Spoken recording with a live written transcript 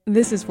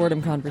This is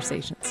Fordham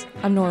Conversations.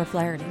 I'm Nora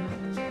Flaherty.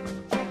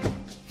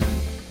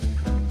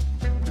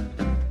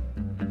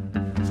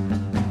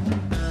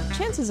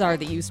 Chances are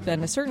that you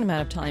spend a certain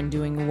amount of time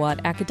doing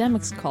what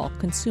academics call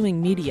consuming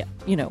media.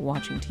 You know,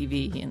 watching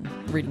TV and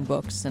reading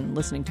books and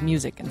listening to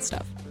music and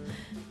stuff.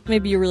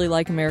 Maybe you really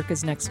like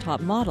America's Next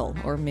Top Model,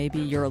 or maybe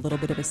you're a little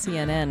bit of a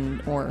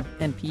CNN or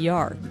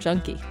NPR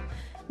junkie.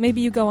 Maybe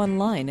you go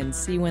online and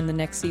see when the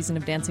next season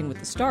of Dancing with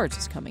the Stars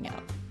is coming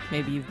out.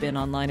 Maybe you've been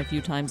online a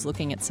few times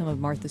looking at some of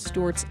Martha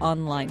Stewart's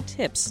online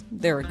tips.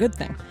 They're a good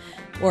thing.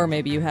 Or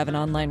maybe you have an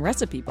online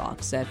recipe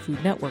box at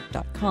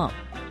foodnetwork.com.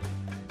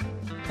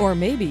 Or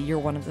maybe you're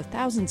one of the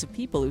thousands of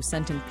people who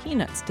sent in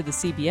peanuts to the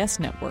CBS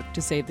network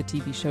to save the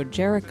TV show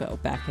Jericho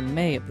back in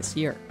May of this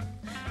year.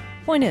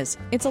 Point is,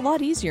 it's a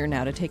lot easier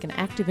now to take an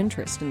active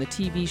interest in the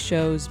TV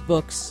shows,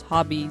 books,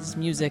 hobbies,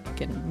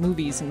 music, and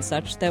movies and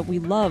such that we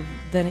love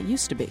than it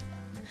used to be.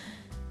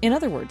 In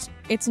other words,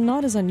 it's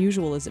not as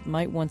unusual as it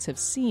might once have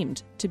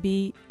seemed to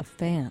be a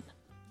fan.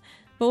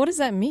 But what does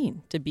that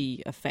mean, to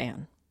be a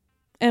fan?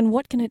 And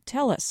what can it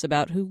tell us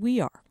about who we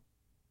are?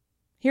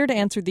 Here to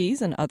answer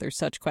these and other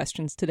such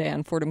questions today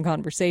on Fordham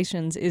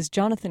Conversations is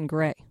Jonathan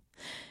Gray.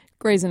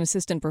 Gray's an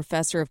assistant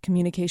professor of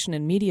communication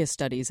and media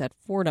studies at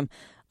Fordham.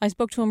 I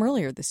spoke to him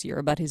earlier this year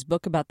about his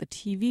book about the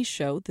TV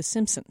show The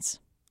Simpsons.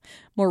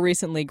 More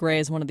recently, Gray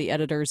is one of the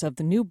editors of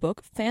the new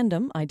book,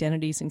 Fandom,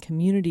 Identities and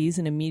Communities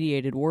in a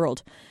Mediated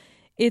World.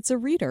 It's a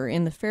reader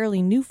in the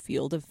fairly new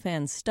field of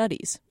fan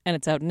studies, and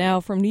it's out now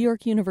from New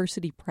York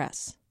University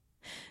Press.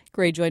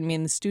 Gray joined me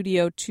in the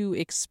studio to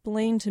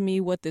explain to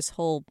me what this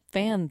whole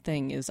fan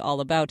thing is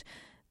all about,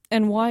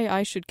 and why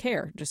I should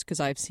care, just because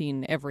I've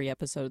seen every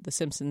episode of The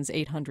Simpsons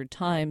 800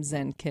 times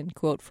and can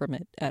quote from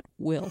it at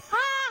will.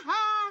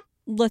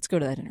 Let's go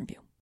to that interview.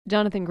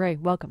 Jonathan Gray,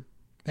 welcome.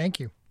 Thank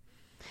you.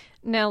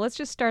 Now, let's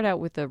just start out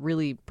with a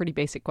really pretty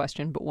basic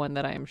question, but one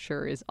that I am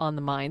sure is on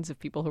the minds of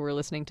people who are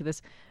listening to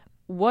this.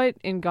 What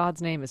in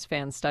God's name is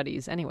fan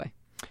studies anyway?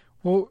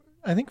 Well,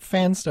 I think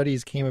fan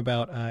studies came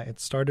about,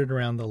 it started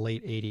around the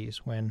late 80s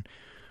when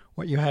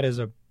what you had is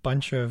a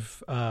bunch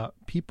of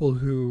people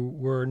who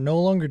were no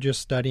longer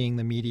just studying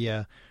the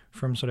media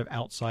from sort of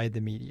outside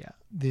the media.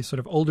 The sort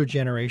of older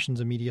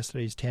generations of media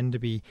studies tend to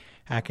be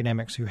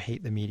academics who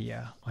hate the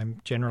media. I'm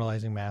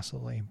generalizing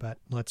massively, but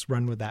let's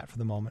run with that for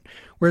the moment.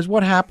 Whereas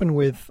what happened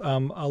with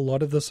a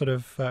lot of the sort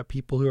of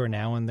people who are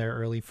now in their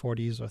early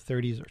 40s or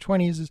 30s or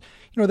 20s is,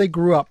 they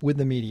grew up with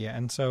the media.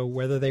 And so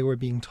whether they were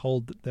being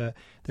told that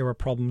there were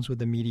problems with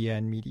the media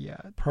and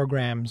media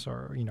programs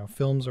or,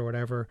 films or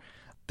whatever,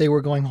 they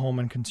were going home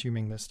and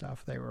consuming this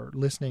stuff. They were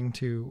listening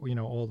to,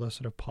 all the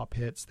sort of pop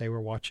hits. They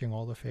were watching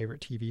all the favorite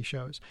TV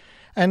shows.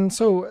 And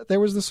so there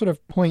was this sort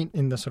of point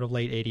in the sort of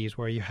late 80s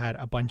where you had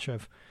a bunch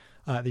of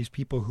these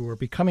people who were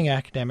becoming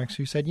academics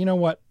who said,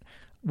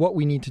 what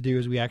we need to do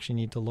is we actually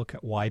need to look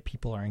at why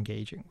people are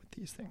engaging with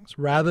these things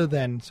rather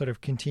than sort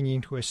of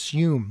continuing to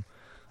assume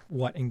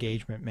what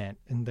engagement meant.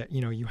 And that,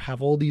 you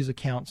have all these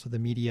accounts of the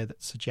media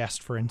that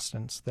suggest, for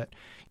instance, that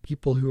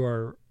people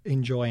who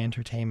enjoy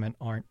entertainment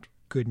aren't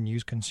good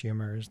news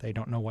consumers. They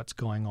don't know what's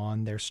going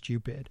on. They're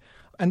stupid.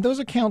 And those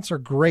accounts are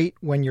great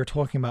when you're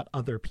talking about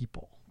other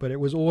people, but it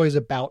was always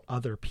about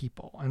other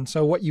people. And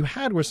so what you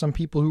had was some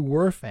people who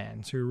were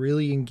fans, who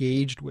really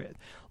engaged with,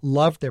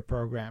 loved their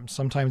programs,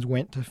 sometimes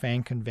went to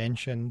fan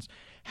conventions,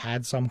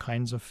 had some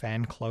kinds of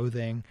fan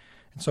clothing,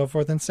 and so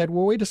forth, and said,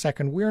 well, wait a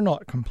second, we're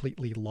not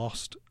completely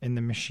lost in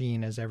the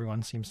machine as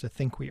everyone seems to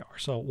think we are.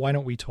 So why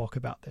don't we talk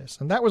about this?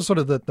 And that was sort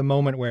of the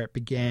moment where it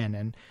began,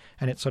 and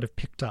it sort of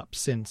picked up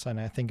since. And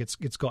I think it's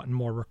gotten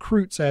more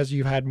recruits as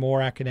you've had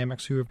more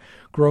academics who have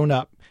grown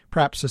up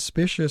perhaps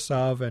suspicious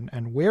of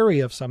and wary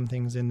of some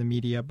things in the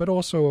media, but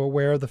also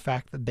aware of the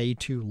fact that they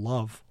too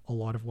love a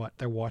lot of what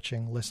they're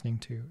watching, listening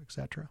to,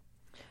 etc.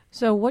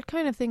 So what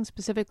kind of things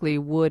specifically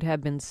would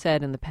have been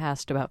said in the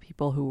past about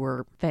people who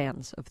were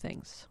fans of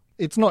things?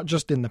 It's not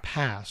just in the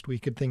past. We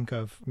could think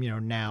of,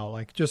 now,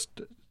 like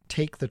just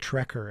take the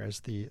Trekker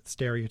as the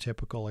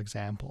stereotypical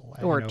example.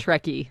 Or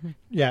Trekkie.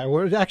 Yeah,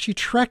 well, actually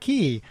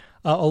Trekkie.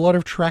 A lot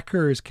of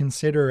Trekkers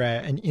consider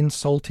an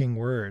insulting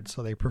word,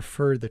 so they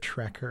prefer the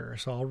Trekker.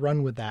 So I'll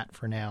run with that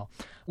for now.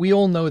 We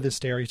all know the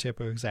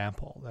stereotypical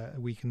example.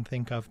 We can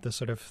think of the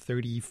sort of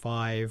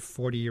 35,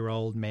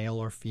 40-year-old male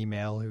or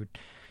female who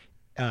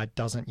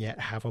doesn't yet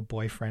have a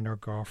boyfriend or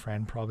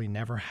girlfriend, probably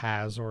never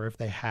has, or if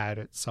they had,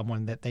 it's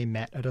someone that they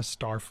met at a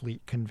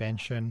Starfleet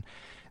convention.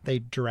 They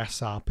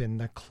dress up in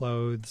the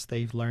clothes.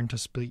 They've learned to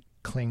speak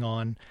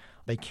Klingon.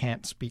 They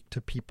can't speak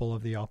to people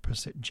of the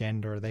opposite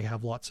gender. They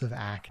have lots of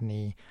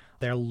acne.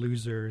 They're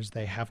losers.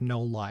 They have no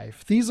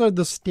life. These are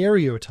the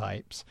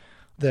stereotypes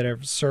that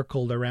have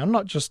circled around,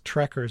 not just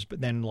Trekkers,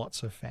 but then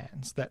lots of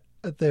fans, that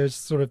there's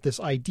sort of this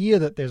idea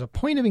that there's a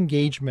point of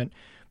engagement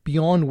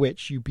beyond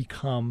which you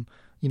become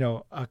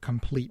a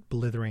complete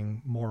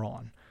blithering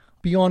moron,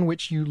 beyond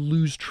which you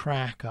lose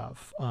track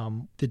of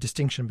the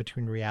distinction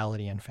between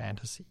reality and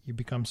fantasy. You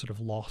become sort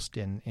of lost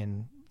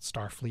in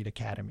Starfleet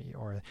Academy,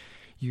 or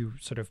you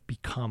sort of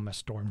become a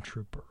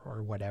stormtrooper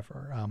or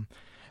whatever.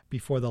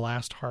 before the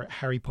last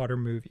Harry Potter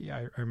movie.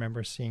 I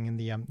remember seeing in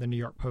the New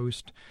York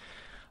Post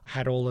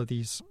had all of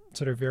these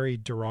sort of very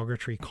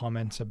derogatory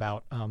comments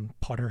about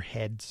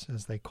Potterheads,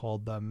 as they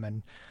called them,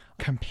 and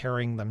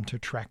comparing them to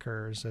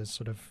Trekkers as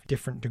sort of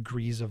different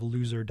degrees of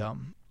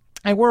loserdom.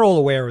 And we're all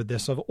aware of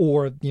this,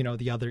 or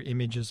the other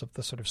images of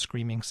the sort of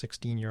screaming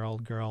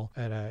 16-year-old girl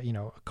at a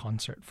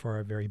concert for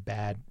a very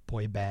bad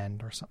boy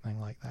band or something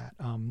like that.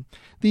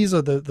 These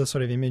are the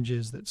sort of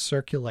images that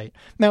circulate.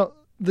 Now,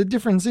 the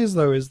difference is,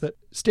 though, is that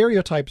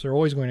stereotypes are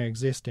always going to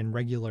exist in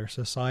regular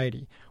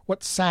society.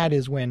 What's sad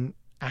is when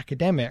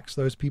academics,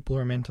 those people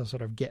who are meant to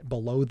sort of get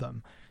below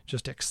them,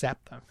 just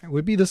accept them. It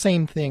would be the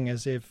same thing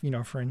as if,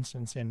 for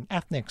instance, in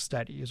ethnic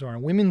studies or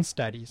in women's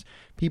studies,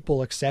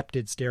 people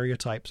accepted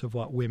stereotypes of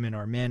what women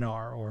or men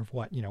are, or of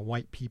what,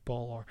 white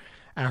people or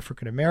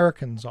African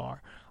Americans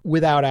are,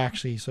 without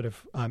actually sort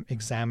of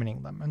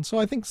examining them. And so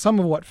I think some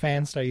of what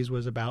fan studies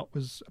was about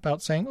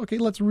saying, okay,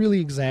 let's really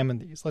examine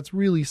these. Let's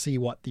really see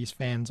what these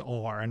fans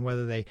are and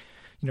whether they,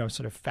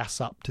 sort of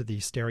fess up to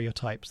these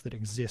stereotypes that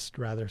exist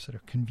rather sort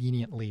of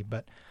conveniently,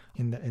 but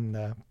in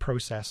the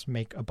process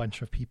make a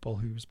bunch of people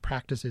whose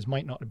practices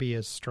might not be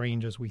as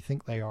strange as we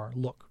think they are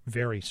look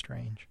very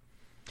strange.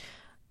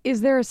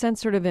 Is there a sense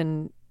sort of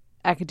in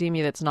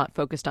academia that's not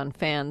focused on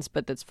fans,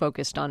 but that's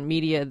focused on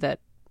media, that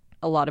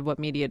a lot of what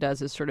media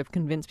does is sort of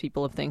convince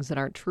people of things that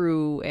aren't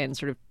true and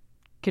sort of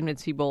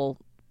convince people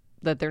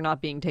that they're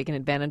not being taken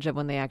advantage of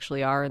when they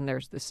actually are, and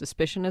there's this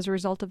suspicion as a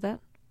result of that?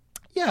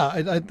 Yeah,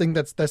 I think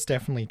that's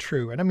definitely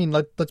true. And I mean,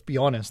 let's be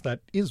honest,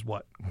 that is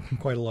what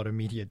quite a lot of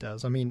media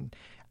does. I mean,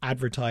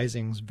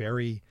 advertising's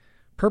very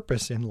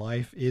purpose in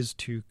life is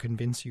to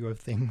convince you of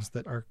things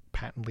that are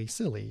patently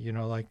silly.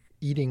 Like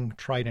eating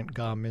Trident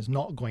gum is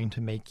not going to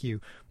make you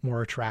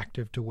more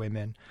attractive to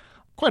women.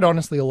 Quite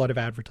honestly, a lot of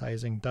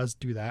advertising does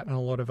do that, and a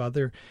lot of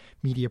other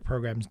media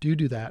programs do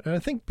that. And I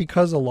think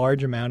because a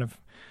large amount of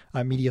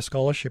media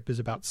scholarship is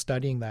about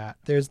studying that,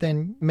 there's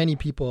then many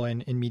people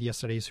in media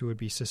studies who would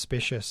be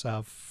suspicious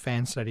of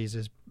fan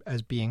studies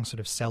as being sort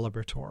of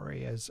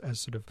celebratory, as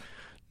sort of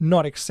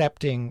not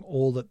accepting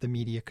all that the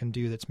media can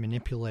do that's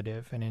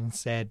manipulative, and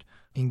instead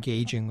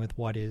engaging with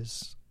what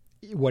is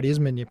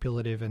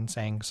manipulative and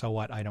saying, so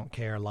what, I don't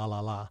care, la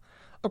la la.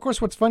 Of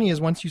course, what's funny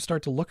is once you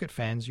start to look at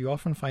fans, you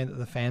often find that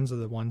the fans are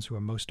the ones who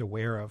are most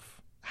aware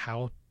of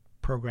how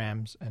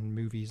programs and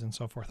movies and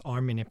so forth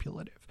are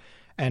manipulative.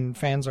 And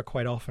fans are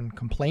quite often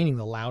complaining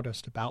the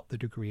loudest about the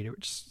degree to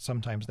which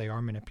sometimes they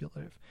are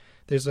manipulative.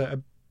 There's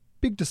a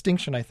big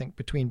distinction, I think,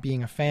 between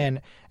being a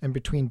fan and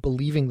between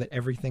believing that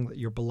everything that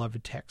your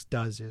beloved text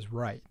does is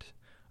right.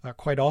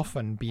 Quite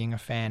often, being a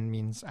fan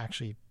means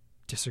actually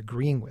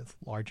disagreeing with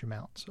large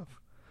amounts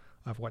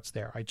of what's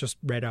there. I just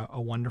read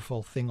a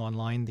wonderful thing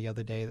online the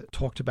other day that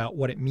talked about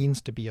what it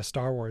means to be a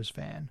Star Wars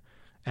fan.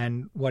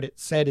 And what it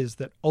said is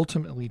that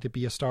ultimately to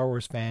be a Star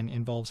Wars fan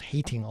involves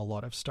hating a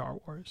lot of Star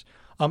Wars.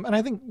 And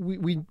I think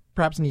we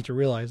perhaps need to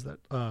realize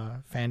that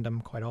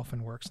fandom quite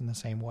often works in the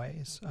same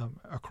ways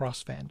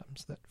across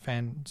fandoms, that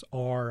fans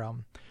are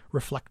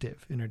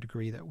reflective in a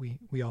degree that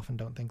we often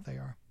don't think they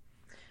are.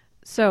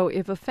 So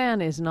if a fan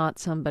is not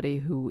somebody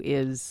who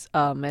is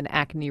an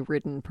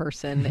acne-ridden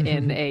person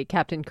in a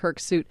Captain Kirk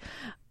suit,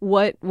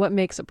 what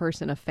makes a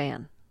person a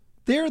fan?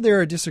 There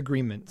are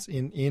disagreements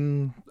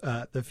in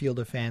the field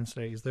of fan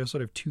studies. There are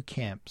sort of two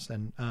camps,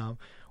 and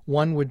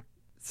one would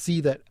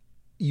see that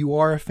you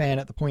are a fan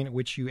at the point at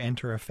which you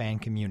enter a fan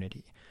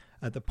community,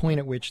 at the point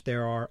at which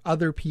there are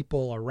other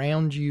people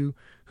around you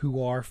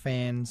who are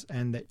fans,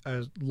 and that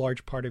a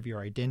large part of your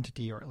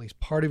identity, or at least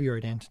part of your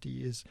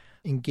identity, is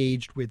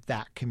engaged with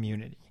that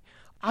community.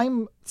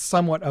 I'm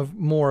somewhat of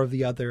more of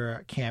the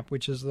other camp,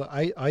 which is that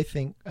I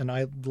think, and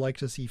I like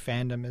to see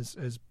fandom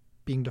as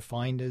being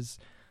defined as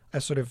a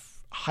sort of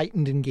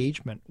heightened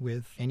engagement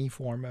with any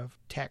form of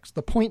text,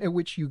 the point at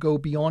which you go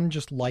beyond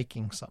just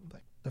liking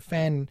something. The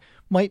fan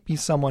might be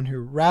someone who,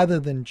 rather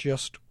than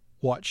just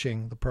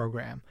watching the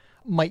program,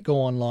 might go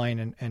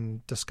online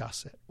and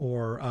discuss it,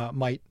 or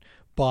might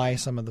buy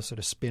some of the sort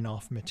of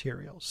spin-off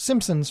materials.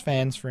 Simpsons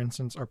fans, for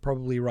instance, are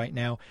probably right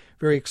now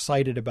very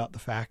excited about the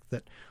fact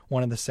that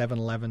one of the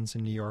 7-Elevens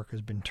in New York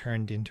has been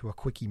turned into a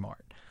Quickie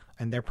Mart.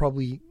 And they're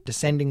probably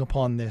descending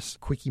upon this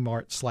Quickie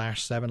Mart /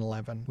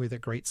 7-Eleven with a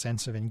great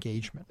sense of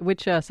engagement.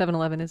 Which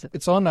 7-Eleven is it?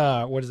 It's on,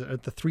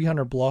 at the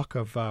 300 block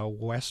of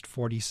West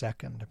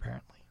 42nd,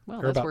 apparently.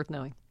 Well, that's worth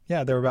knowing.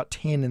 Yeah, there are about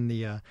 10 in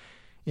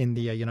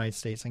the United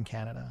States and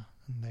Canada.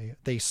 And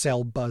they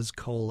sell Buzz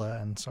Cola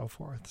and so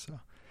forth. So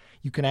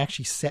you can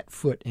actually set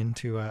foot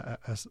into a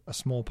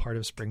small part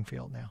of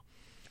Springfield now.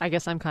 I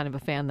guess I'm kind of a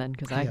fan then,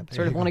 because I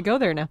sort of want to go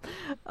there now.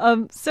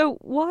 So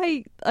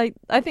why,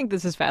 I think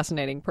this is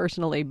fascinating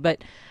personally,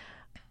 but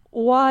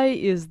why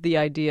is the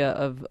idea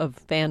of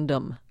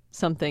fandom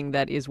something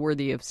that is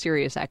worthy of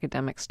serious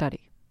academic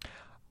study?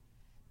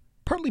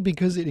 Partly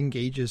because it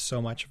engages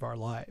so much of our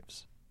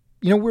lives.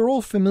 We're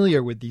all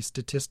familiar with these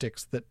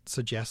statistics that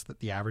suggest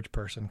that the average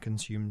person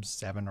consumes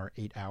 7 or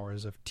 8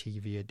 hours of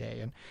TV a day.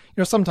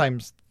 And,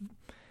 sometimes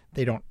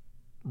they don't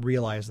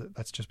realize that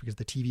that's just because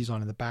the TV's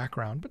on in the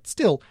background. But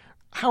still,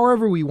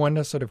 however we want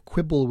to sort of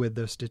quibble with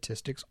those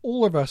statistics,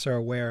 all of us are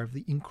aware of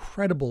the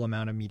incredible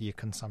amount of media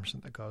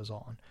consumption that goes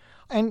on.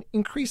 And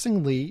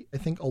increasingly, I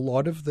think a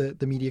lot of the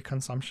media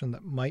consumption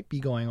that might be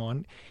going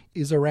on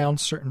is around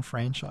certain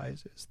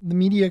franchises. The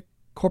media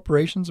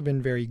corporations have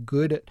been very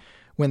good at,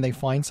 when they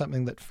find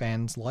something that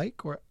fans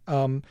like, or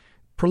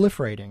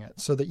proliferating it,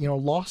 so that,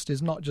 Lost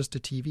is not just a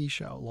TV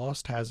show.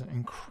 Lost has an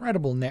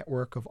incredible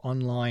network of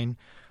online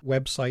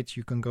websites.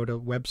 You can go to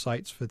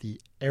websites for the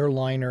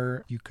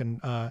airliner. You can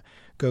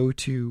go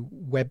to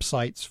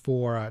websites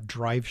for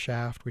Drive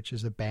Shaft, which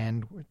is a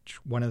band which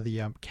one of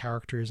the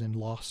characters in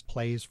Lost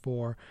plays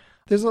for.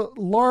 There's a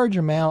large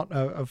amount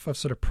of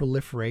sort of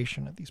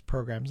proliferation of these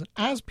programs. And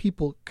as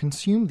people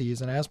consume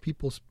these and as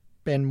people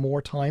spend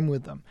more time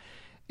with them,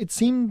 it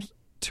seems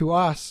to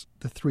us,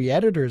 the three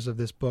editors of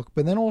this book,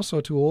 but then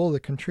also to all the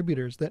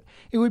contributors, that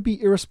it would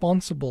be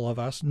irresponsible of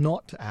us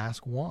not to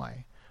ask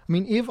why. I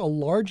mean, if a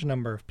large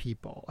number of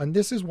people, and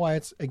this is why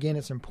it's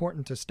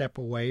important to step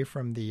away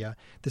from the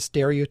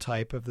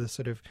stereotype of the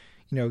sort of,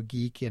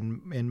 geek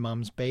in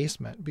mom's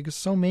basement, because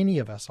so many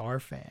of us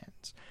are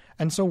fans.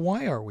 And so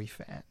why are we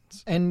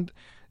fans? And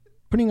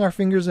putting our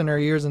fingers in our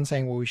ears and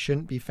saying, well, we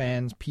shouldn't be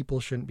fans, people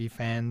shouldn't be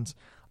fans,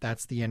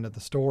 that's the end of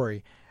the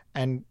story,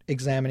 and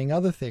examining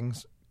other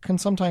things can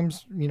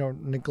sometimes,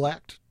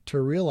 neglect to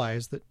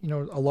realize that,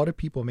 a lot of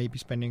people may be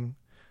spending,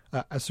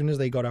 as soon as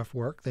they got off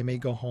work, they may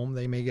go home,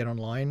 they may get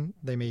online,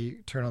 they may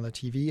turn on the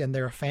TV, and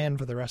they're a fan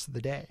for the rest of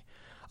the day.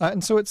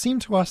 And so it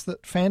seemed to us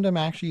that fandom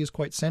actually is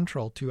quite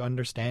central to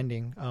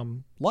understanding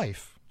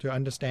life, to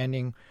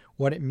understanding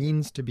what it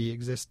means to be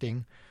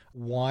existing,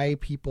 why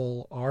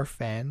people are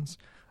fans,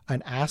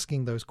 and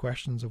asking those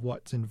questions of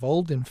what's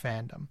involved in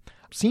fandom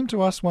seemed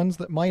to us ones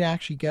that might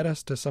actually get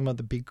us to some of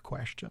the big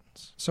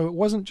questions. So it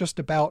wasn't just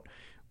about,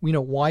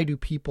 why do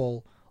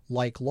people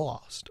like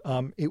Lost?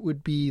 It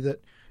would be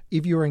that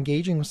if you're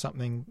engaging with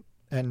something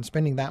and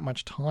spending that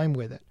much time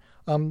with it,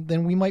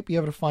 then we might be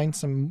able to find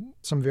some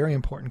very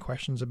important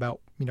questions about,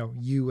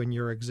 you and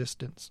your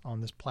existence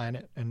on this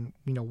planet, and,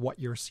 what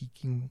you're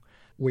seeking,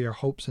 where your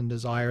hopes and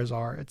desires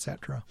are,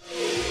 etc.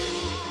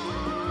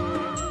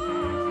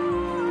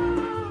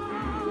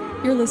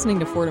 You're listening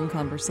to Fordham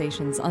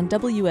Conversations on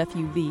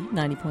WFUV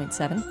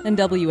 90.7 and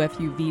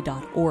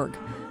WFUV.org.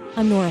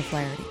 I'm Nora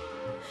Flaherty.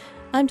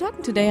 I'm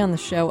talking today on the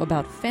show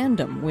about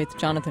fandom with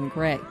Jonathan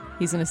Gray.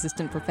 He's an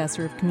assistant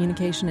professor of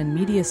communication and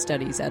media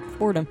studies at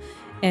Fordham,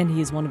 and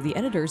he is one of the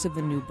editors of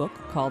the new book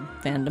called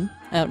Fandom,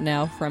 out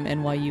now from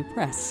NYU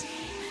Press.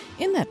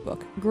 In that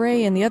book,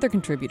 Gray and the other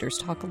contributors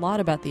talk a lot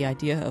about the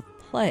idea of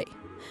play.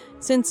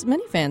 Since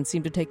many fans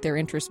seem to take their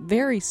interest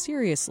very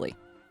seriously,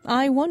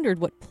 I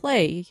wondered what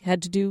play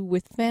had to do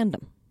with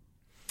fandom.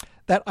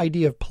 That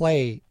idea of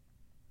play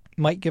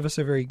might give us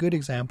a very good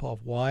example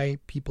of why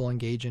people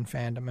engage in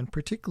fandom, and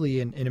particularly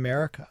in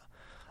America.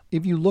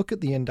 If you look at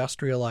the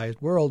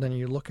industrialized world and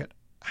you look at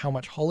how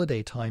much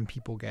holiday time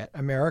people get,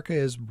 America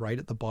is right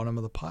at the bottom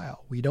of the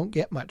pile. We don't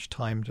get much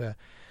time to,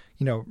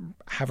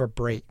 have a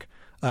break,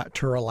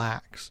 to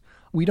relax.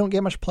 We don't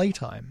get much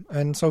playtime.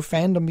 And so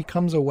fandom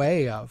becomes a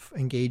way of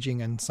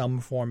engaging in some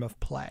form of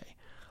play,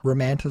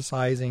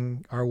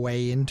 romanticizing our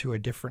way into a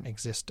different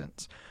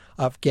existence,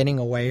 of getting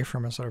away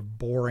from a sort of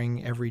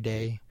boring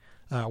everyday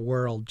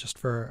world just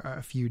for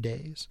a few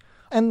days.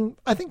 And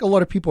I think a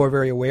lot of people are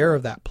very aware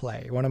of that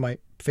play. One of my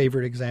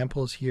favorite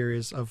examples here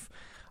is of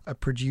a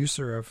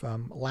producer of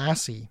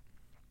Lassie,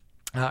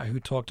 who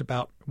talked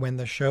about when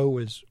the show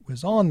was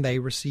on, they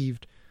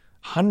received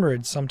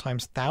hundreds,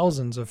 sometimes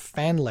thousands of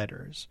fan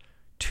letters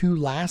to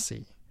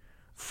Lassie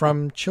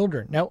from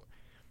children. Now,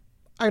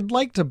 I'd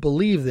like to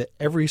believe that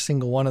every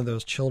single one of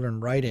those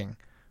children writing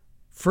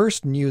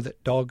first knew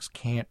that dogs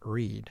can't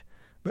read,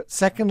 but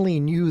secondly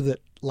knew that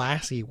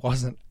Lassie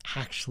wasn't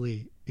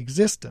actually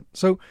existent.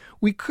 So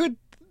we could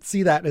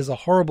see that as a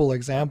horrible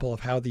example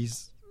of how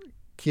these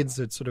kids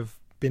had sort of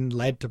been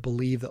led to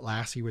believe that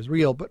Lassie was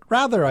real, but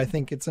rather I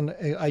think it's an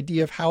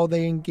idea of how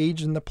they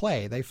engage in the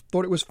play. They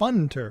thought it was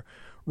fun to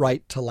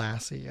write to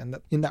Lassie, and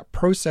that in that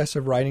process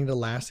of writing to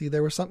Lassie,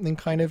 there was something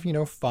kind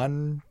of,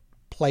 fun,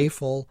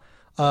 playful,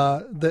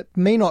 that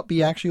may not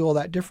be actually all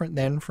that different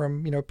then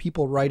from,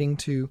 people writing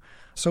to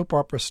soap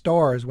opera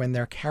stars when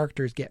their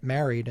characters get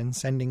married and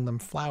sending them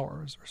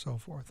flowers or so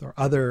forth, or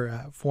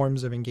other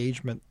forms of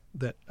engagement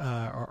that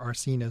are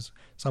seen as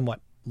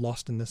somewhat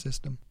lost in the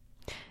system.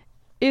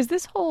 Is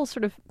this whole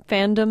sort of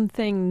fandom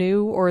thing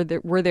new, or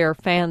were there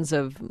fans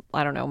of,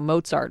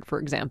 Mozart, for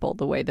example,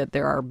 the way that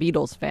there are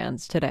Beatles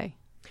fans today?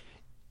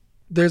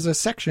 There's a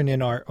section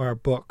in our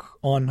book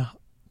on,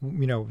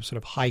 sort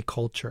of high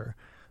culture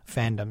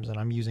fandoms, and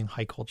I'm using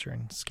high culture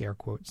in scare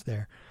quotes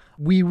there.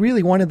 We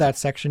really wanted that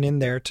section in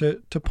there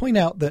to point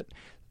out that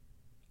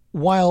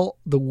while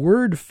the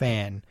word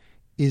fan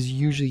is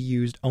usually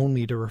used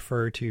only to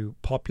refer to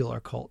popular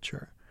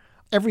culture,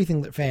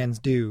 everything that fans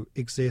do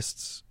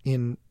exists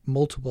in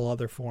multiple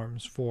other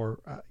forms for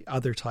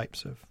other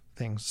types of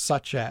things,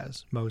 such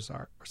as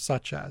Mozart, or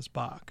such as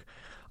Bach.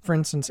 For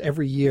instance,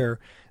 every year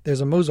there's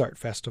a Mozart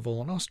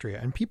festival in Austria,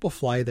 and people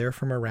fly there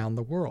from around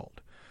the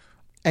world.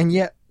 And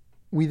yet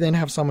we then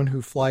have someone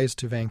who flies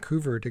to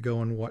Vancouver to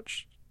go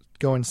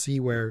and see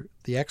where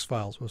The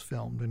X-Files was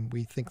filmed, and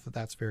we think that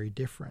that's very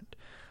different.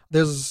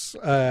 There's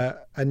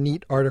a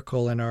neat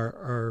article in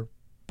our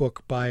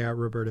book by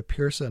Roberta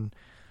Pearson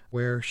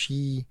where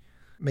she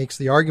makes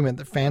the argument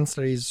that fan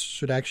studies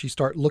should actually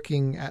start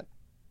looking at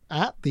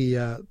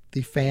the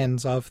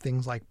fans of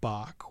things like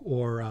Bach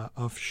or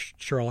of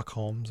Sherlock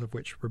Holmes, of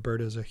which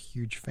Roberta is a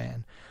huge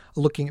fan,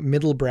 looking at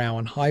middlebrow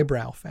and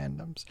highbrow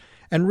fandoms,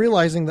 and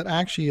realizing that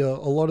actually a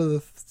lot of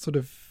the sort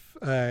of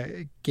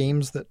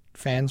games that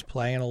fans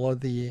play and a lot of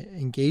the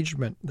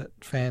engagement that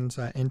fans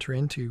enter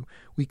into,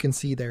 we can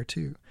see there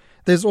too.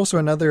 There's also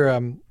another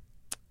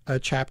a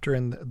chapter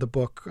in the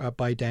book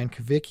by Dan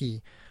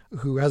Kavicki,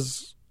 who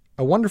has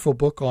a wonderful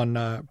book on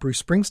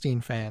Bruce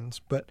Springsteen fans,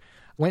 but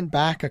went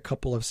back a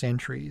couple of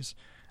centuries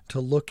to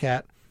look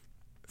at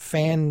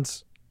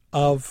fans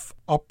of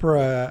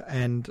opera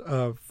and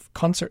of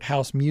concert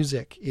house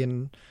music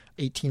in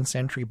 18th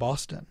century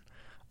Boston.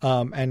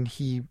 And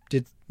he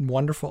did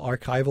wonderful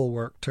archival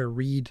work to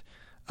read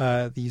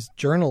these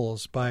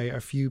journals by a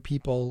few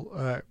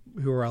people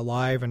who are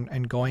alive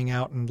and going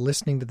out and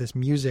listening to this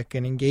music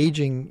and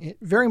engaging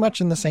very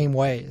much in the same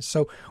ways.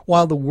 So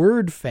while the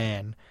word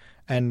fan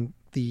and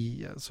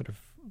the sort of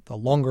the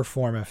longer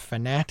form of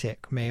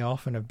fanatic may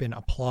often have been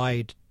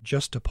applied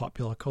just to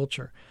popular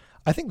culture,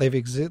 I think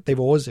they've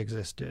always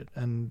existed,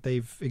 and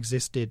they've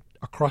existed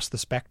across the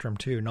spectrum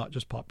too, not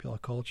just popular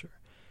culture.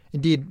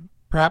 Indeed,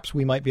 perhaps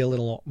we might be a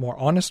little more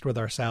honest with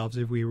ourselves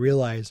if we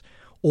realize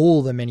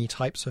all the many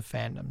types of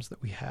fandoms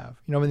that we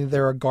have. You know, I mean,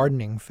 there are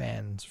gardening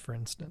fans, for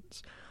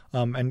instance,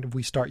 and if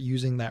we start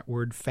using that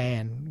word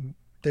fan,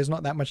 there's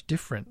not that much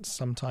difference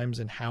sometimes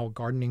in how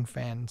gardening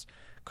fans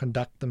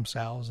conduct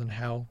themselves and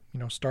how, you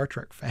know, Star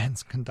Trek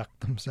fans conduct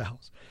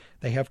themselves.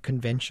 They have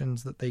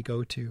conventions that they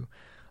go to.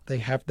 They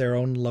have their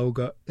own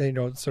logo, you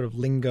know, sort of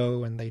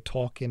lingo, and they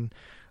talk in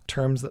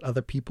terms that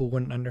other people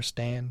wouldn't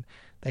understand.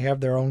 They have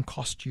their own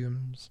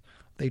costumes.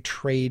 They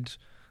trade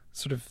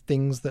sort of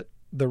things that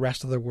the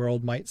rest of the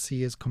world might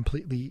see as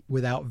completely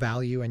without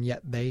value, and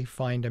yet they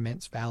find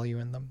immense value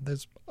in them.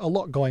 There's a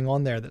lot going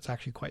on there that's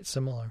actually quite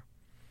similar.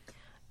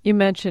 You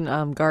mentioned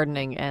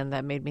gardening, and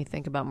that made me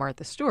think about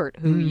Martha Stewart,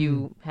 who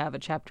you have a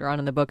chapter on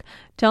in the book.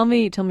 Tell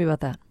me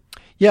about that.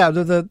 Yeah,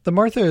 the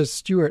Martha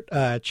Stewart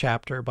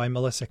chapter by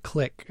Melissa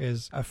Click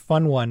is a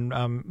fun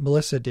one.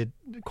 Melissa did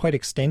quite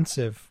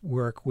extensive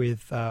work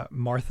with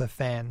Martha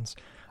fans,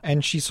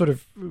 and she sort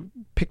of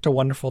picked a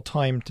wonderful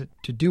time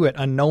to do it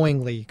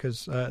unknowingly,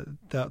 because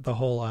the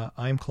whole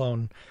I'm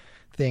Clone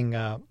thing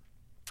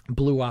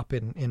blew up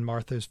in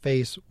Martha's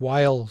face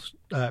while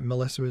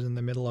Melissa was in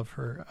the middle of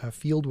her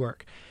field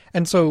work.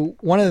 And so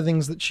one of the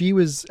things that she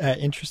was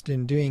interested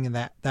in doing in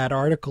that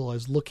article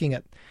is looking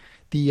at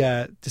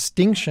the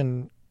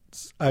distinction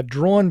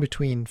drawn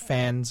between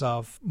fans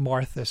of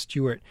Martha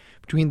Stewart,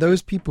 between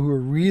those people who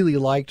really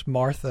liked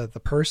Martha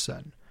the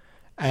person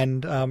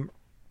and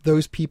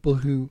those people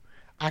who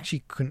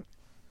actually couldn't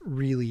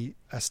really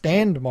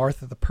stand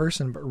Martha the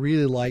person, but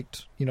really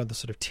liked, you know, the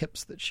sort of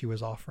tips that she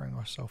was offering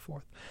or so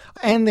forth.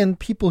 And then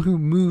people who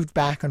moved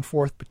back and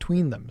forth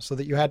between them, so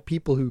that you had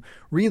people who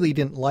really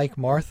didn't like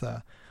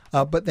Martha,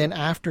 but then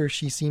after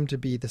she seemed to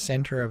be the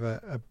center of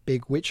a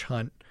big witch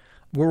hunt,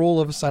 were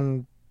all of a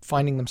sudden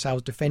finding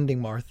themselves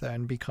defending Martha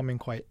and becoming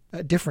quite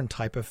a different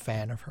type of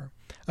fan of her.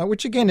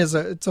 Which again it's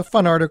a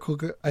fun article,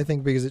 I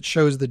think, because it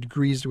shows the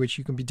degrees to which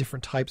you can be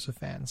different types of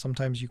fans.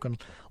 Sometimes you can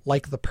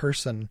like the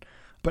person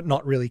but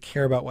not really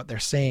care about what they're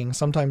saying.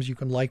 Sometimes you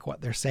can like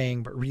what they're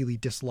saying but really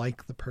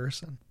dislike the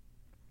person.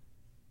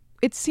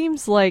 It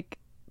seems like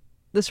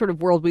the sort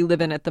of world we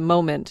live in at the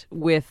moment,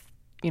 with,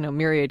 you know,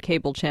 myriad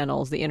cable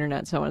channels, the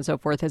internet, so on and so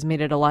forth, has made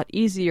it a lot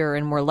easier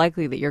and more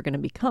likely that you're going to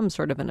become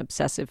sort of an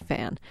obsessive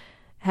fan.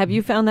 Have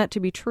you found that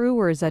to be true,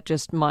 or is that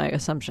just my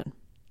assumption?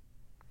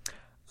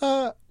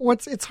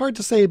 It's hard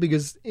to say,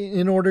 because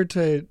in order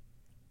to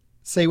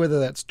say whether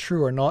that's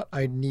true or not,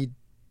 I need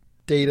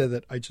data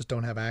that I just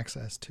don't have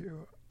access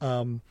to.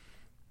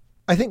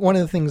 I think one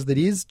of the things that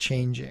is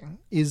changing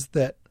is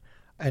that,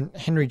 and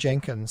Henry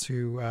Jenkins,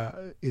 who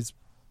is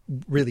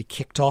really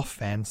kicked off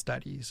fan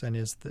studies and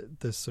is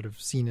the sort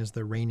of seen as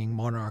the reigning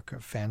monarch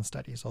of fan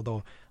studies,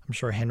 although I'm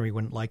sure Henry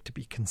wouldn't like to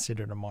be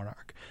considered a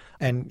monarch.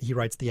 And he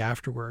writes the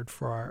afterword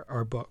for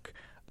our book.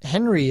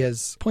 Henry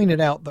has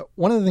pointed out that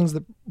one of the things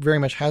that very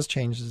much has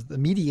changed is the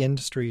media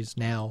industries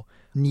now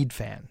need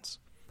fans.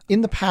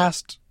 In the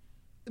past,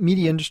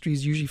 media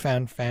industries usually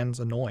found fans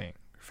annoying.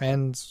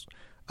 Fans,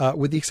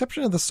 with the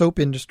exception of the soap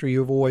industry,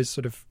 who have always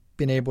sort of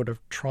been able to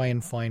try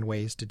and find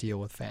ways to deal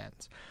with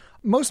fans.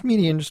 Most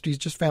media industries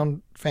just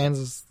found fans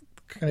as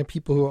kind of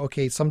people who,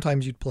 okay,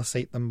 sometimes you'd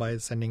placate them by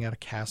sending out a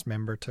cast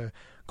member to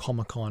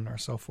Comic-Con or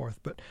so forth.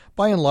 But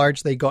by and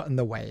large, they got in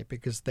the way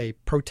because they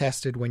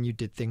protested when you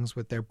did things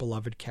with their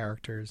beloved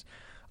characters.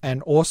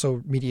 And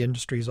also, media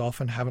industries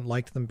often haven't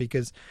liked them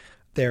because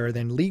there are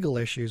then legal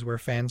issues where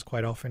fans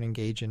quite often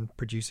engage in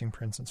producing,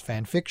 for instance,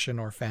 fan fiction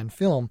or fan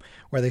film,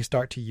 where they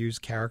start to use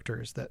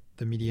characters that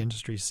the media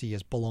industries see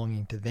as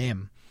belonging to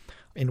them.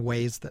 in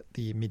ways that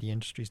the media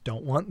industries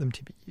don't want them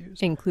to be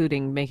used.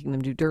 Including making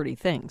them do dirty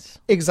things.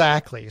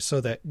 Exactly.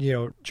 So that,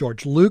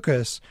 George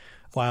Lucas,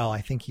 while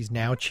I think he's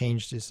now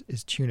changed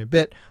his tune a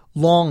bit,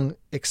 long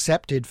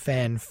accepted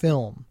fan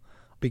film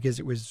because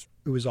it was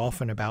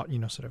often about,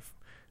 sort of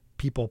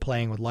people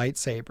playing with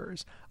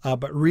lightsabers,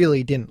 but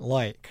really didn't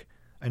like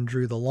and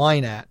drew the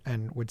line at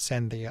and would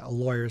send the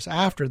lawyers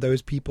after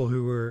those people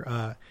who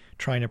were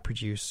trying to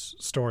produce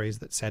stories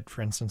that said,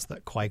 for instance,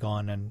 that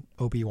Qui-Gon and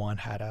Obi-Wan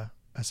had a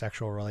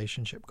sexual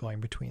relationship going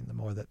between them,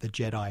 or that the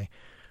Jedi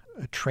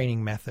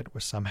training method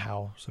was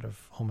somehow sort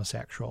of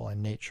homosexual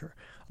in nature.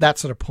 That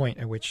sort of point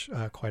at which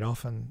quite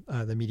often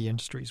the media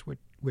industries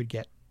would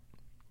get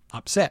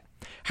upset.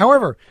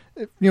 However,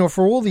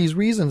 for all these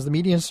reasons, the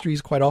media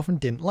industries quite often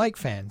didn't like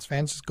fans.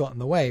 Fans just got in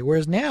the way.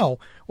 Whereas now,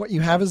 what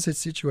you have is a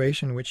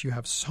situation in which you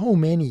have so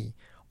many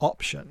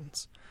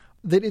options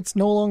that it's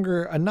no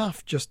longer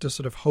enough just to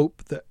sort of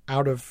hope that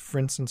for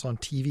instance, on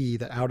TV,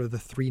 that out of the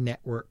 3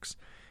 networks,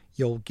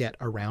 you'll get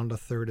around a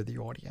third of the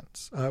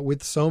audience.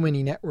 With so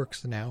many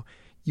networks now,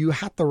 you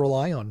have to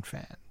rely on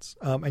fans,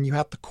 and you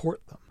have to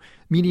court them.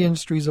 Media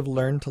industries have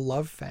learned to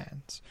love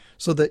fans,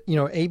 so that,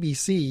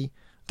 ABC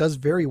does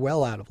very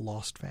well out of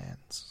lost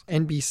fans.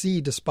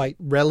 NBC, despite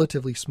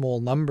relatively small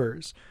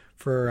numbers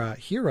for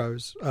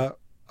Heroes,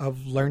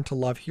 have learned to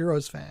love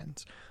Heroes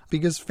fans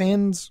because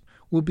fans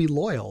will be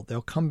loyal.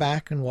 They'll come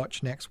back and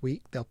watch next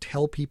week. They'll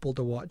tell people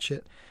to watch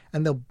it,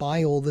 and they'll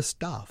buy all the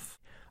stuff.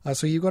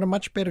 So you've got a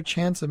much better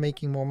chance of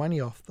making more money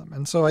off them.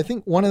 And so I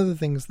think one of the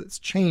things that's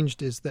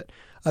changed is that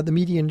the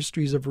media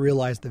industries have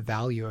realized the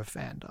value of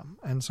fandom.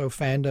 And so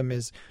fandom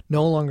is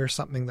no longer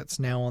something that's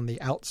now on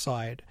the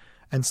outside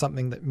and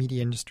something that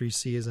media industries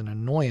see as an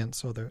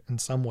annoyance, although in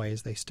some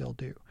ways they still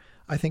do.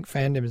 I think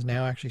fandom is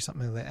now actually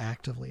something that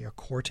actively are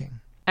courting.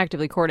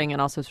 Actively courting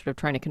and also sort of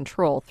trying to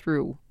control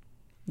through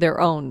their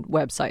own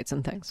websites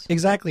and things.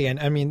 Exactly. And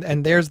I mean,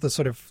 and there's the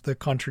sort of the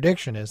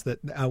contradiction is that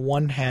on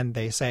one hand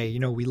they say,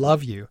 we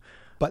love you,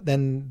 but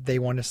then they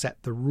want to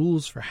set the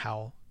rules for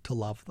how to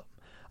love them.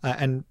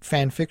 And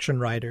fan fiction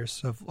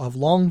writers have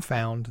long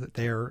found that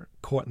they're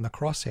caught in the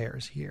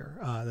crosshairs here,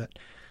 that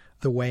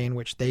the way in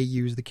which they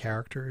use the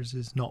characters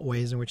is not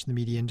ways in which the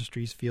media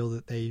industries feel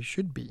that they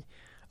should be.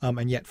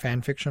 And yet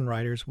fan fiction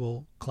writers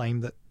will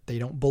claim that they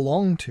don't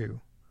belong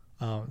to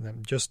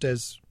them, just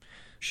as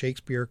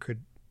Shakespeare could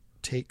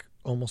take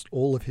almost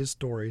all of his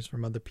stories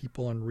from other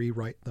people and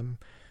rewrite them.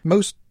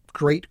 Most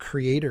great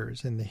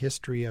creators in the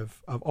history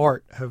of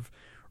art have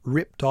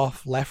ripped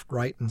off left,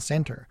 right, and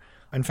center.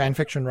 And fan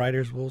fiction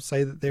writers will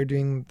say that they're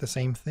doing the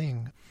same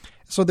thing.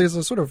 So there's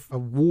a sort of a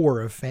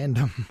war of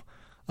fandom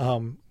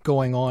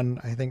going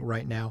on, I think,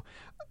 right now.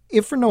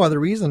 If for no other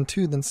reason,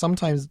 too, then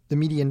sometimes the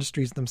media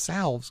industries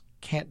themselves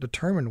can't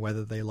determine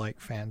whether they like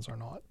fans or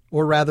not.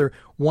 Or rather,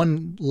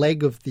 one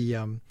leg of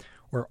the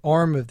or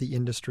arm of the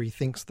industry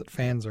thinks that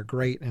fans are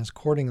great and is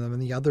courting them, and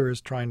the other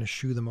is trying to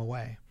shoo them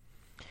away.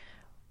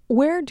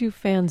 Where do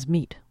fans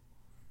meet?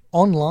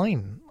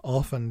 Online,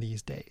 often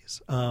these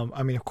days.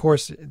 I mean, of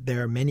course,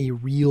 there are many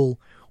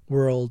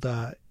real-world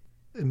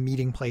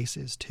meeting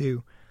places,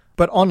 too.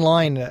 But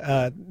online,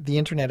 the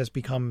internet has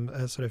become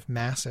a sort of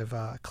massive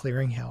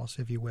clearinghouse,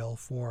 if you will,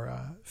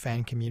 for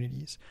fan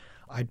communities.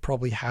 I'd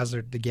probably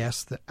hazard the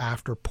guess that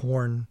after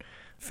porn,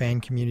 fan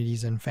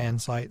communities and fan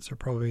sites are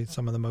probably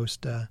some of the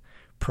most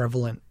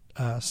prevalent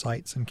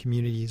sites and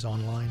communities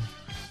online.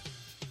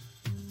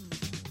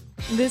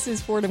 This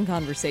is Fordham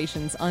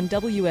Conversations on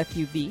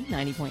WFUV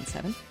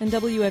 90.7 and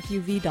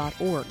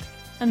WFUV.org.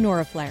 I'm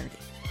Nora Flaherty.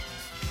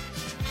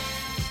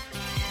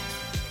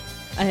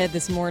 Ahead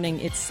this morning,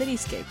 it's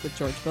Cityscape with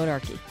George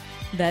Bodarky.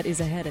 That is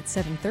ahead at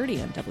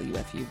 7:30 on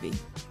WFUV.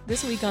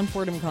 This week on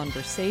Fordham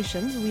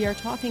Conversations, we are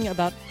talking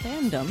about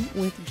fandom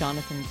with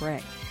Jonathan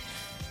Gray.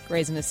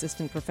 Gray's an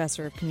assistant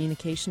professor of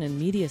communication and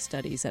media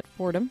studies at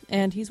Fordham,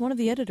 and he's one of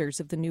the editors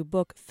of the new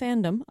book,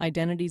 Fandom,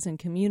 Identities and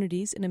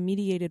Communities in a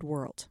Mediated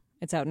World.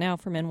 It's out now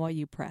from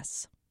NYU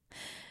Press.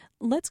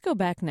 Let's go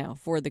back now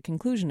for the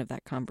conclusion of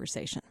that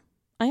conversation.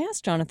 I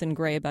asked Jonathan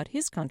Gray about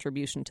his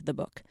contribution to the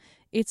book.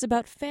 It's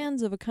about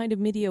fans of a kind of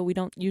media we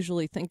don't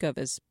usually think of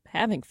as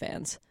having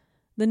fans,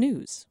 the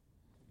news.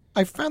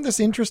 I found this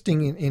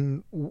interesting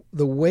in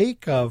the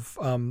wake of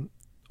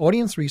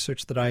audience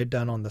research that I had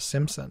done on The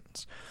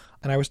Simpsons.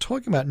 And I was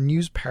talking about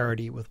news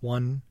parody with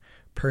one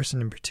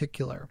person in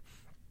particular.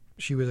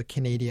 She was a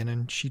Canadian,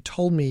 and she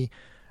told me,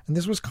 and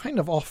this was kind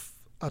of off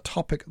a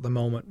topic at the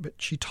moment, but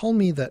she told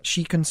me that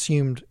she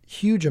consumed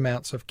huge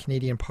amounts of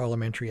Canadian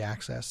parliamentary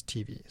access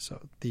TV,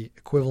 so the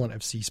equivalent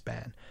of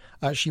C-SPAN.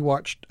 She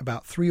watched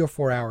about 3 or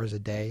 4 hours a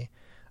day.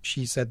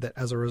 She said that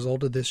as a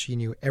result of this, she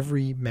knew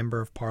every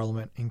member of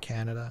parliament in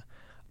Canada.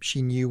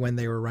 She knew when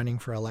they were running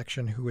for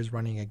election who was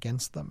running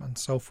against them and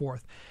so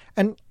forth.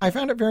 And I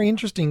found it very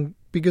interesting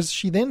because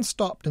she then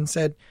stopped and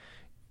said,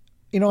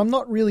 I'm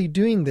not really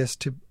doing this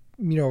to,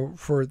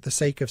 for the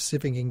sake of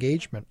civic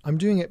engagement. I'm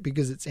doing it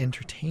because it's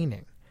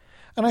entertaining.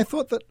 And I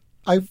thought that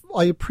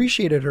I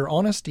appreciated her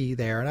honesty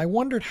there. And I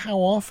wondered how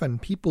often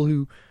people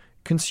who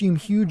consume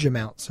huge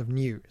amounts of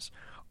news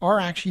are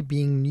actually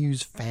being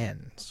news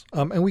fans.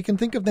 And we can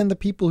think of then the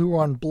people who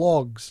are on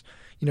blogs,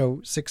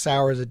 6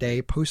 hours a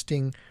day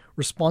posting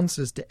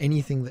responses to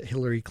anything that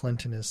Hillary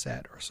Clinton has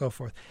said or so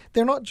forth.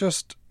 They're not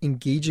just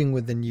engaging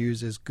with the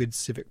news as good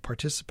civic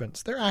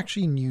participants. They're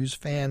actually news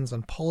fans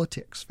and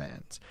politics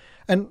fans.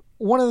 And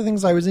one of the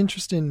things I was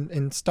interested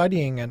in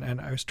studying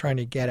and I was trying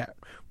to get at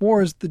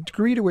more is the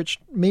degree to which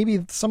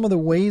maybe some of the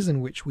ways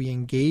in which we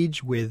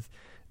engage with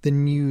the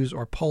news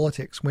or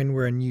politics when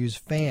we're a news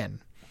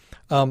fan.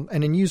 And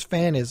a news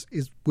fan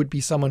would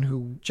be someone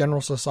who general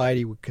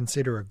society would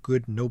consider a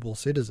good, noble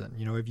citizen.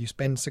 If you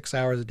spend 6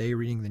 hours a day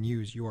reading the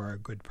news, you are a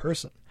good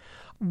person.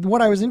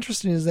 What I was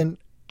interested in is then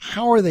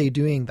how are they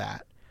doing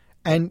that?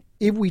 And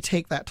if we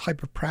take that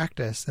type of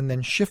practice and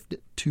then shift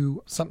it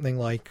to something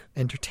like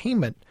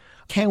entertainment,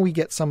 can we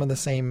get some of the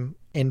same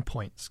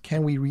endpoints?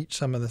 Can we reach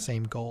some of the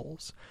same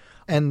goals?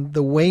 And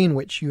the way in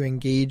which you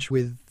engage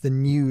with the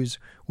news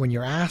when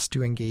you're asked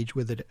to engage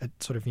with it at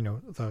sort of,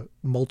 the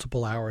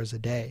multiple hours a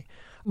day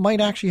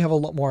might actually have a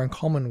lot more in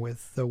common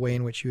with the way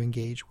in which you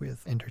engage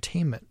with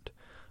entertainment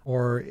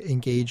or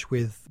engage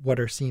with what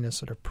are seen as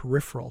sort of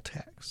peripheral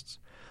texts.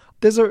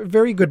 There's a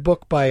very good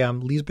book by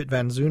Lisbeth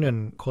Van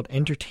Zunen called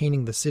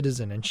Entertaining the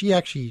Citizen, and she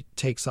actually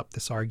takes up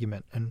this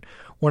argument. And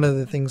one of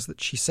the things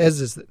that she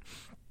says is that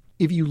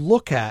if you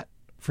look at,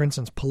 for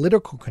instance,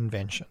 political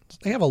conventions,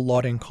 they have a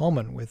lot in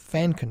common with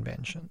fan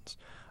conventions.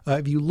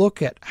 If you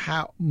look at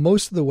how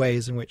most of the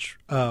ways in which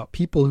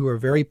people who are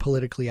very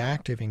politically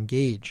active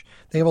engage,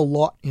 they have a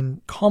lot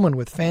in common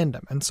with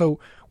fandom. And so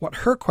what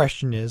her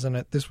question is, and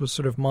this was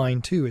sort of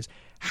mine too, is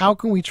how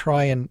can we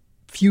try and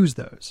fuse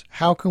those?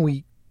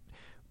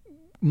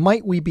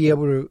 Might we be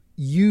able to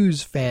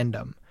use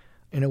fandom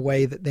in a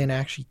way that then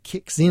actually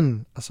kicks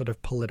in a sort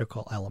of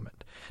political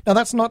element? Now,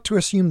 that's not to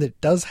assume that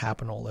it does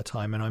happen all the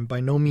time, and I'm by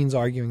no means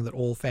arguing that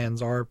all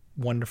fans are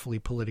wonderfully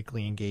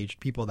politically engaged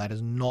people. That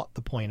is not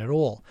the point at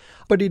all.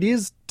 But it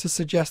is to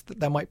suggest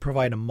that might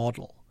provide a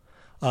model,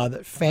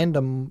 that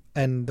fandom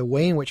and the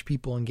way in which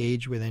people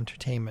engage with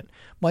entertainment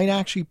might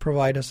actually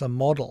provide us a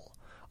model,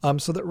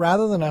 so that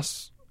rather than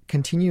us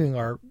continuing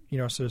our,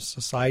 sort of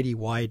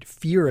society-wide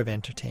fear of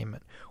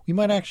entertainment, we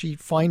might actually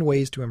find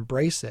ways to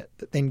embrace it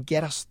that then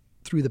get us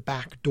through the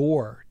back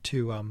door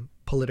to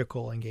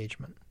political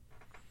engagement.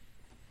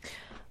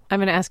 I'm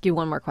going to ask you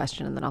one more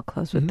question and then I'll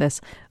close with this.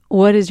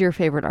 What is your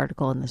favorite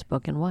article in this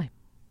book and why?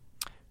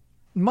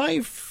 My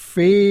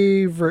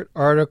favorite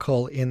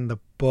article in the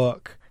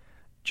book,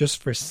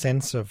 just for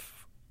sense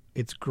of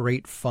its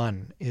great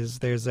fun, is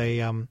there's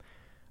a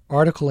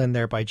article in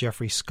there by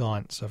Jeffrey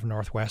Sconce of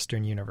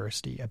Northwestern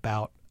University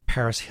about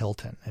Paris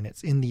Hilton, and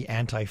it's in the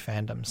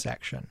anti-fandom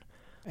section.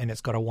 And it's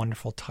got a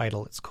wonderful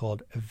title. It's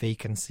called A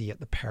Vacancy at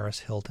the Paris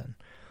Hilton.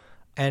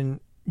 And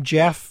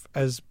Jeff,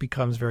 as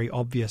becomes very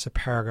obvious a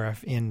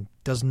paragraph in,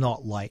 does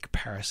not like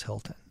Paris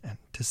Hilton. And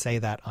to say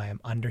that, I am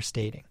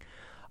understating.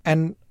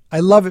 And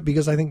I love it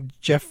because I think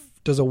Jeff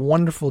does a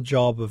wonderful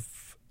job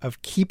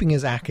of keeping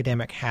his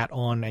academic hat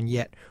on and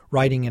yet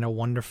writing in a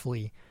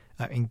wonderfully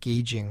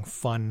engaging,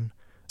 fun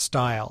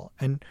style.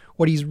 And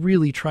what he's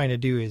really trying to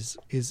do is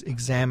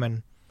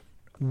examine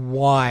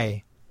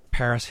why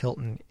Paris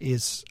Hilton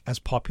is as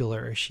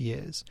popular as she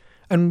is.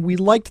 And we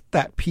liked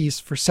that piece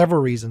for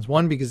several reasons.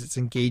 One, because it's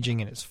engaging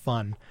and it's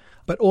fun,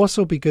 but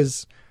also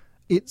because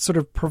it sort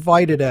of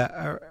provided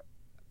a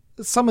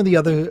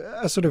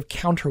sort of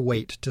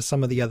counterweight to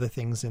some of the other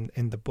things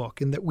in the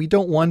book, in that we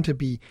don't want to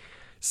be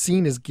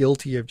seen as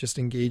guilty of just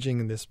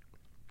engaging in this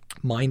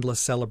mindless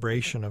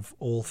celebration of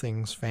all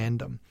things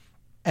fandom.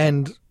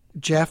 And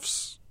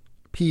Jeff's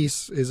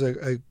piece is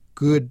a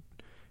good,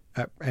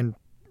 and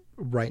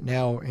right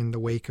now in the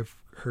wake of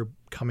her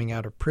coming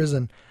out of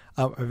prison,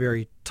 a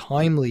very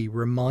timely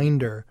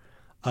reminder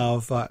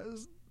of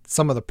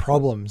some of the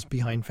problems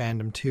behind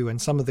fandom too,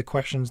 and some of the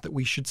questions that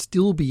we should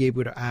still be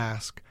able to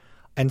ask,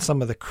 and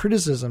some of the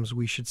criticisms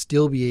we should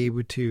still be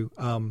able to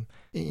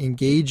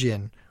engage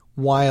in,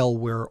 while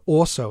we're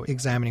also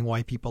examining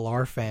why people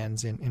are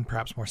fans in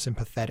perhaps more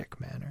sympathetic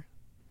manner.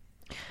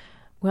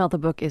 Well, the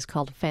book is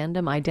called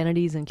Fandom,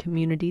 Identities and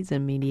Communities in a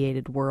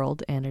Mediated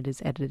World, and it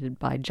is edited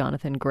by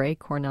Jonathan Gray,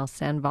 Cornel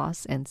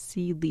Sandvoss, and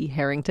C. Lee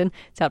Harrington.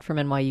 It's out from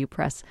NYU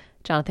Press.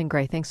 Jonathan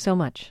Gray, thanks so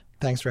much.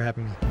 Thanks for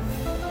having me.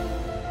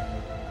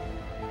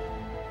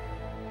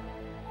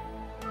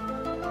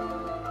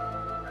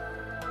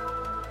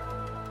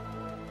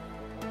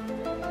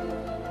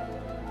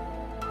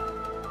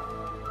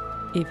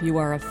 If you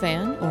are a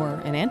fan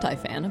or an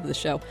anti-fan of the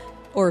show,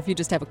 or if you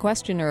just have a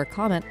question or a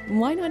comment,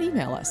 why not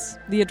email us?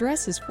 The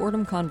address is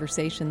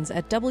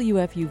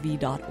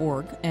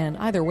fordhamconversations@wfuv.org, and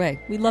either way,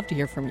 we'd love to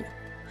hear from you.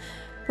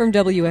 From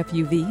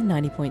WFUV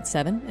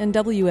 90.7 and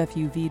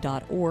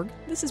WFUV.org,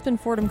 this has been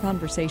Fordham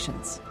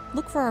Conversations.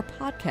 Look for our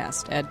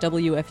podcast at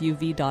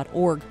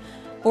WFUV.org,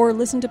 or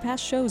listen to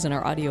past shows in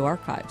our audio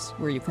archives,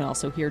 where you can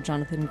also hear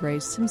Jonathan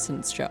Gray's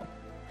Simpsons show.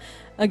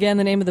 Again,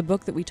 the name of the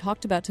book that we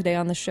talked about today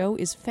on the show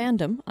is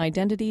Fandom,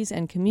 Identities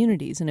and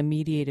Communities in a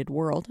Mediated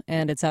World,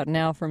 and it's out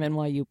now from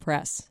NYU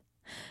Press.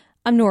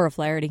 I'm Nora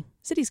Flaherty.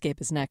 Cityscape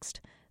is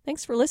next.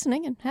 Thanks for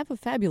listening and have a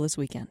fabulous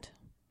weekend.